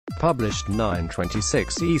published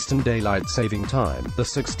 9:26 Eastern Daylight Saving Time, the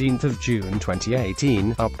 16th of June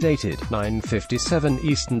 2018, updated 9:57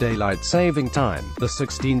 Eastern Daylight Saving Time, the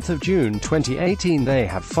 16th of June 2018. They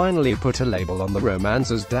have finally put a label on the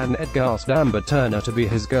romance as Dan Edgar asked Amber Turner to be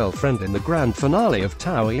his girlfriend in the grand finale of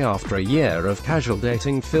Towie after a year of casual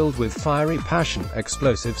dating filled with fiery passion,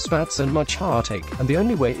 explosive spats and much heartache, and the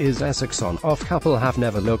only way is Essex on-off couple have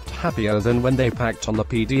never looked happier than when they packed on the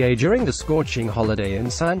PDA during the scorching holiday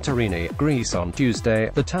in Santorini, Greece on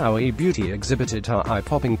Tuesday. The Towie beauty exhibited her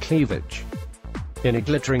eye-popping cleavage in a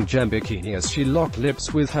glittering gem bikini as she locked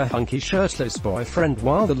lips with her hunky shirtless boyfriend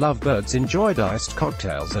while the lovebirds enjoyed iced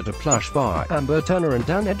cocktails at a plush bar. Amber Turner and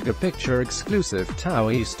Dan Edgar picture-exclusive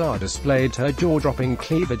Towie star displayed her jaw-dropping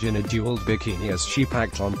cleavage in a jeweled bikini as she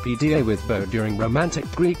packed on PDA with Beau during romantic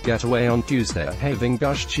Greek getaway on Tuesday. Having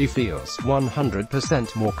gushed she feels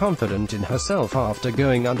 100% more confident in herself after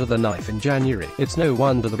going under the knife in January. It's no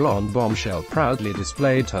wonder the blonde bombshell proudly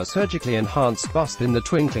displayed her surgically enhanced bust in the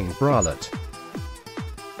twinkling bralette.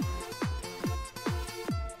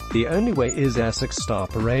 The Only Way is Essex star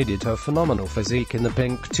paraded her phenomenal physique in the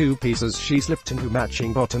pink two-piece as she slipped into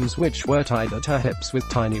matching bottoms which were tied at her hips with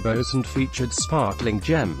tiny bows and featured sparkling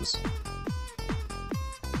gems.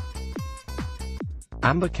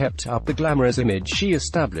 Amber kept up the glamorous image she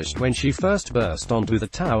established when she first burst onto the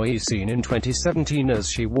Towie scene in 2017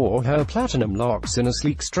 as she wore her platinum locks in a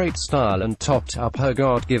sleek straight style and topped up her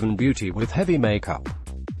God-given beauty with heavy makeup.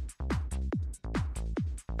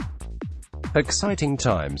 Exciting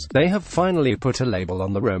times. They have finally put a label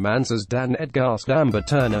on the romance as Dan Edgar asked Amber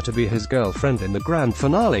Turner to be his girlfriend in the grand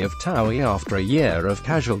finale of Towie after a year of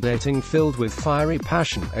casual dating filled with fiery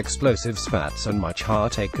passion, explosive spats and much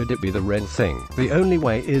heartache. Could it be the real thing? The Only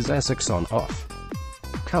Way is Essex on-off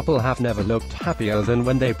couple have never looked happier than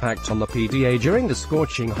when they packed on the PDA during the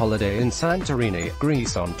scorching holiday in Santorini,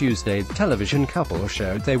 Greece on Tuesday. The television couple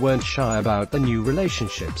showed they weren't shy about the new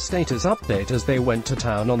relationship status update as they went to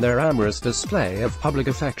town on their amorous display of public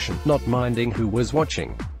affection, not minding who was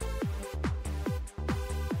watching.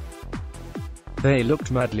 They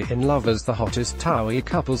looked madly in love as the hottest Towie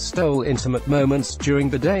couple stole intimate moments during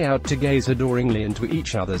the day out to gaze adoringly into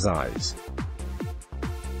each other's eyes.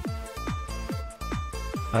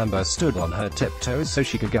 Amber stood on her tiptoes so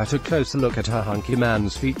she could get a closer look at her hunky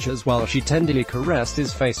man's features while she tenderly caressed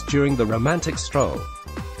his face during the romantic stroll.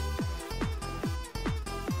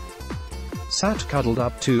 Sat cuddled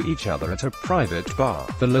up to each other at a private bar,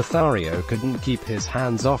 the Lothario couldn't keep his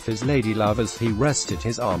hands off his ladylove as he rested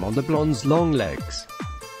his arm on the blonde's long legs.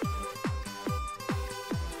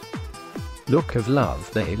 Look of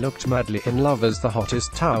love. They looked madly in love as the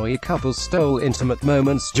hottest Towie couple stole intimate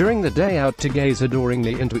moments during the day out to gaze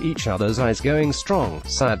adoringly into each other's eyes. Going strong,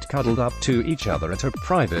 sat cuddled up to each other at a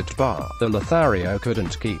private bar, the Lothario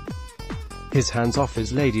couldn't keep his hands off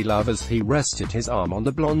his ladylove as he rested his arm on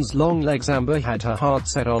the blonde's long legs. Amber had her heart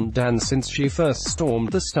set on Dan since she first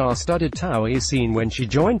stormed the star-studded Towie scene when she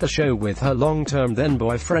joined the show with her long-term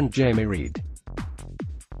then-boyfriend Jamie Reid.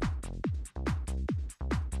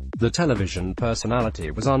 The television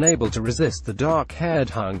personality was unable to resist the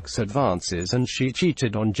dark-haired hunk's advances and she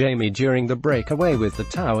cheated on Jamie during the breakaway with the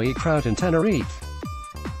Towie crowd in Tenerife.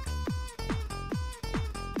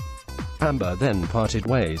 Amber then parted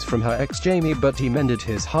ways from her ex Jamie, but he mended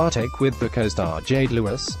his heartache with the co-star Jade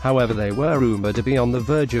Lewis. However, they were rumored to be on the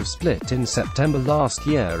verge of split in September last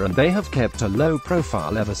year and they have kept a low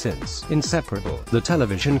profile ever since. Inseparable, the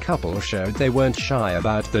television couple showed they weren't shy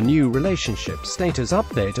about the new relationship status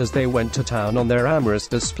update as they went to town on their amorous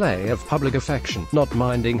display of public affection, not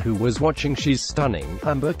minding who was watching. She's stunning.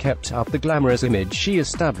 Amber kept up the glamorous image she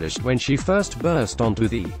established when she first burst onto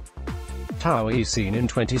the Towie scene in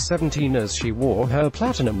 2017 as she wore her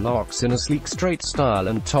platinum locks in a sleek straight style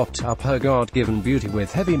and topped up her God-given beauty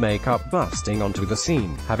with heavy makeup. Busting onto the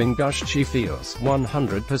scene, having gushed she feels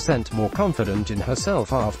 100% more confident in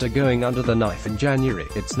herself after going under the knife in January.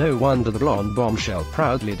 It's no wonder the blonde bombshell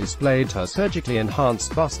proudly displayed her surgically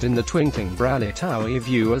enhanced bust in the twinkling bralette. Towie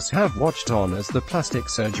viewers have watched on as the plastic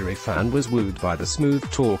surgery fan was wooed by the smooth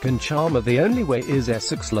talk and charm of The Only Way is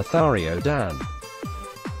Essex Lothario Dan.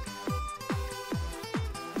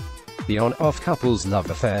 The on-off couple's love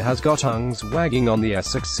affair has got tongues wagging on the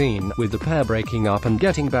Essex scene, with the pair breaking up and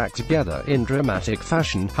getting back together in dramatic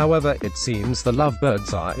fashion. However, it seems the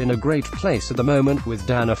lovebirds are in a great place at the moment, with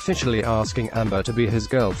Dan officially asking Amber to be his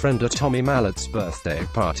girlfriend at Tommy Mallett's birthday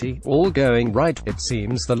party. All going right. It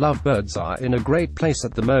seems the lovebirds are in a great place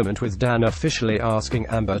at the moment, with Dan officially asking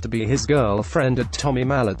Amber to be his girlfriend at Tommy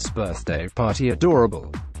Mallett's birthday party.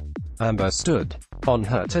 Adorable. Amber stood on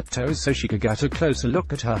her tiptoes so she could get a closer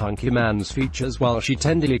look at her hunky man's features while she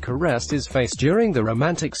tenderly caressed his face during the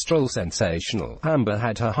romantic stroll. Sensational. Amber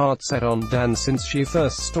had her heart set on Dan since she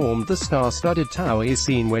first stormed the star-studded Towie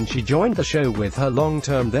scene when she joined the show with her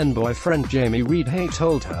long-term then-boyfriend Jamie Reed. Hay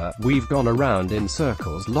told her, "We've gone around in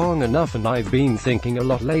circles long enough and I've been thinking a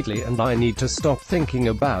lot lately and I need to stop thinking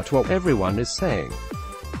about what everyone is saying.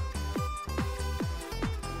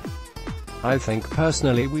 I think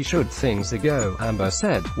personally we should things a go," Amber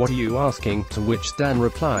said. "What are you asking?" To which Dan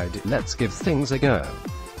replied, "Let's give things a go."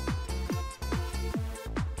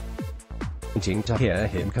 Wanting to hear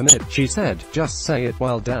him commit, she said, "Just say it,"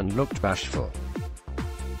 while Dan looked bashful.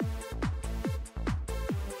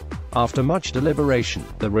 After much deliberation,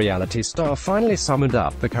 the reality star finally summoned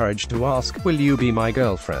up the courage to ask, "Will you be my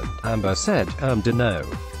girlfriend?" Amber said, no.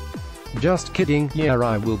 "Just kidding, yeah,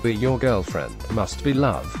 I will be your girlfriend." Must be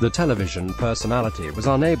love. The television personality was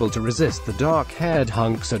unable to resist the dark-haired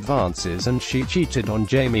hunk's advances and she cheated on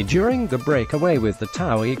Jamie during the breakaway with the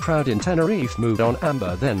Towie crowd in Tenerife. Moved on.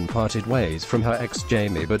 Amber then parted ways from her ex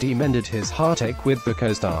Jamie, but he mended his heartache with the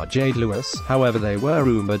co-star Jade Lewis. However, they were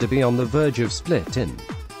rumored to be on the verge of split in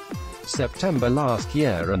September last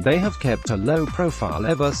year, and they have kept a low profile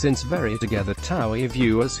ever since. Very together. Towie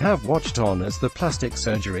viewers have watched on as the plastic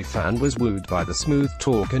surgery fan was wooed by the smooth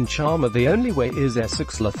talk and charm of The Only Way is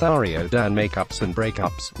Essex. Lothario Dan. Makeups and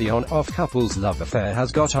breakups. The on-off couple's love affair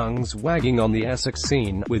has got tongues wagging on the Essex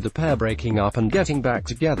scene, with the pair breaking up and getting back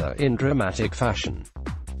together in dramatic fashion.